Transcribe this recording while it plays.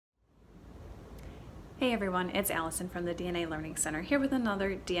Hey everyone, it's Allison from the DNA Learning Center here with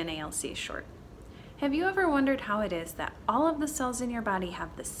another DNALC short. Have you ever wondered how it is that all of the cells in your body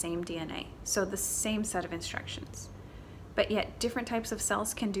have the same DNA, so the same set of instructions, but yet different types of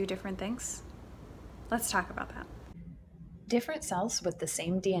cells can do different things? Let's talk about that. Different cells with the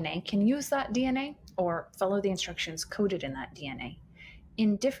same DNA can use that DNA or follow the instructions coded in that DNA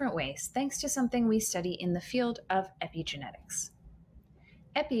in different ways thanks to something we study in the field of epigenetics.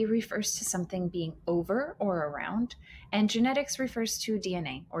 Epi refers to something being over or around, and genetics refers to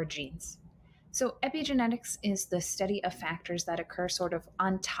DNA or genes. So epigenetics is the study of factors that occur sort of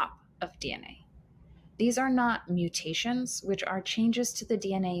on top of DNA. These are not mutations, which are changes to the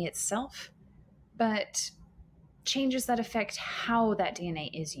DNA itself, but changes that affect how that DNA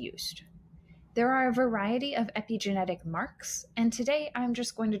is used. There are a variety of epigenetic marks, and today I'm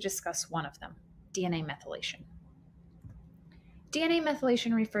just going to discuss one of them, DNA methylation. DNA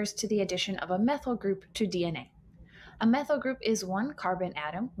methylation refers to the addition of a methyl group to DNA. A methyl group is one carbon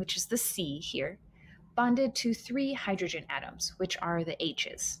atom, which is the C here, bonded to 3 hydrogen atoms, which are the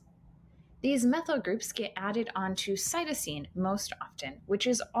H's. These methyl groups get added onto cytosine most often, which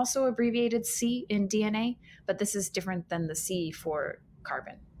is also abbreviated C in DNA, but this is different than the C for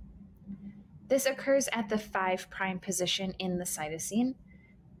carbon. This occurs at the 5' position in the cytosine.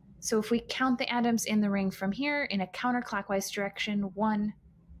 So if we count the atoms in the ring from here in a counterclockwise direction, 1,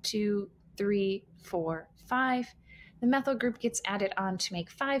 2, 3, 4, 5, the methyl group gets added on to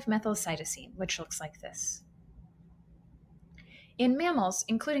make 5-methylcytosine, which looks like this. In mammals,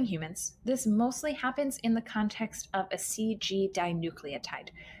 including humans, this mostly happens in the context of a CG dinucleotide,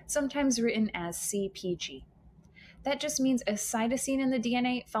 sometimes written as CPG. That just means a cytosine in the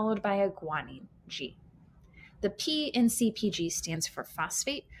DNA followed by a guanine, G. The P in CPG stands for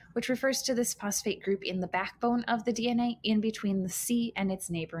phosphate, which refers to this phosphate group in the backbone of the DNA in between the C and its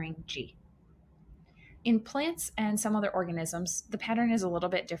neighboring G. In plants and some other organisms, the pattern is a little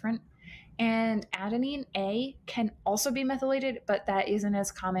bit different, and adenine A can also be methylated, but that isn't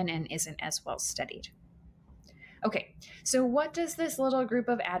as common and isn't as well studied. Okay, so what does this little group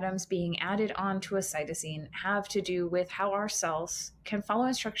of atoms being added onto a cytosine have to do with how our cells can follow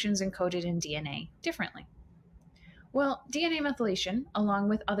instructions encoded in DNA differently? Well, DNA methylation, along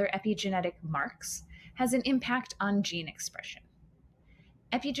with other epigenetic marks, has an impact on gene expression.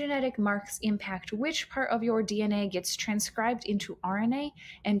 Epigenetic marks impact which part of your DNA gets transcribed into RNA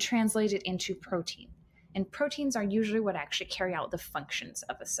and translated into protein. And proteins are usually what actually carry out the functions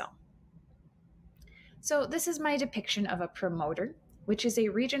of a cell. So this is my depiction of a promoter, which is a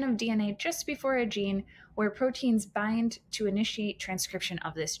region of DNA just before a gene where proteins bind to initiate transcription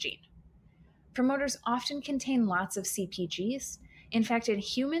of this gene. Promoters often contain lots of CPGs. In fact, in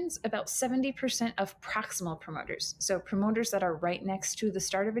humans, about 70% of proximal promoters, so promoters that are right next to the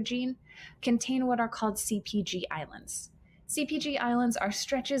start of a gene, contain what are called CPG islands. CPG islands are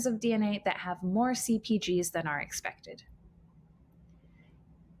stretches of DNA that have more CPGs than are expected.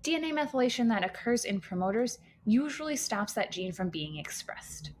 DNA methylation that occurs in promoters usually stops that gene from being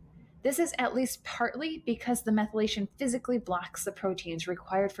expressed. This is at least partly because the methylation physically blocks the proteins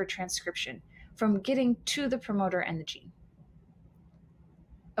required for transcription from getting to the promoter and the gene.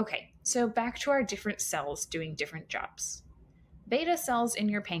 Okay, so back to our different cells doing different jobs. Beta cells in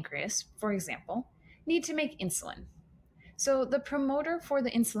your pancreas, for example, need to make insulin. So the promoter for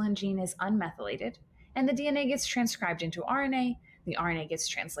the insulin gene is unmethylated, and the DNA gets transcribed into RNA, the RNA gets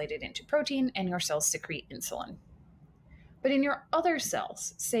translated into protein, and your cells secrete insulin. But in your other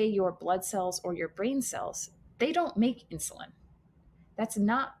cells, say your blood cells or your brain cells, they don't make insulin. That's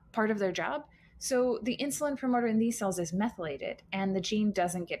not part of their job. So the insulin promoter in these cells is methylated and the gene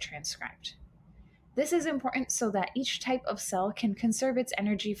doesn't get transcribed. This is important so that each type of cell can conserve its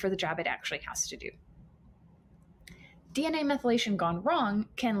energy for the job it actually has to do. DNA methylation gone wrong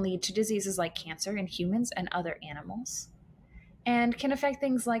can lead to diseases like cancer in humans and other animals, and can affect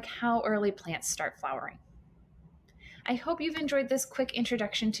things like how early plants start flowering. I hope you've enjoyed this quick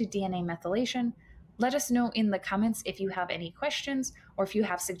introduction to DNA methylation. Let us know in the comments if you have any questions or if you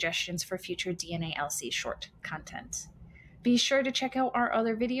have suggestions for future DNALC short content. Be sure to check out our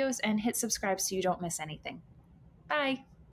other videos and hit subscribe so you don't miss anything. Bye!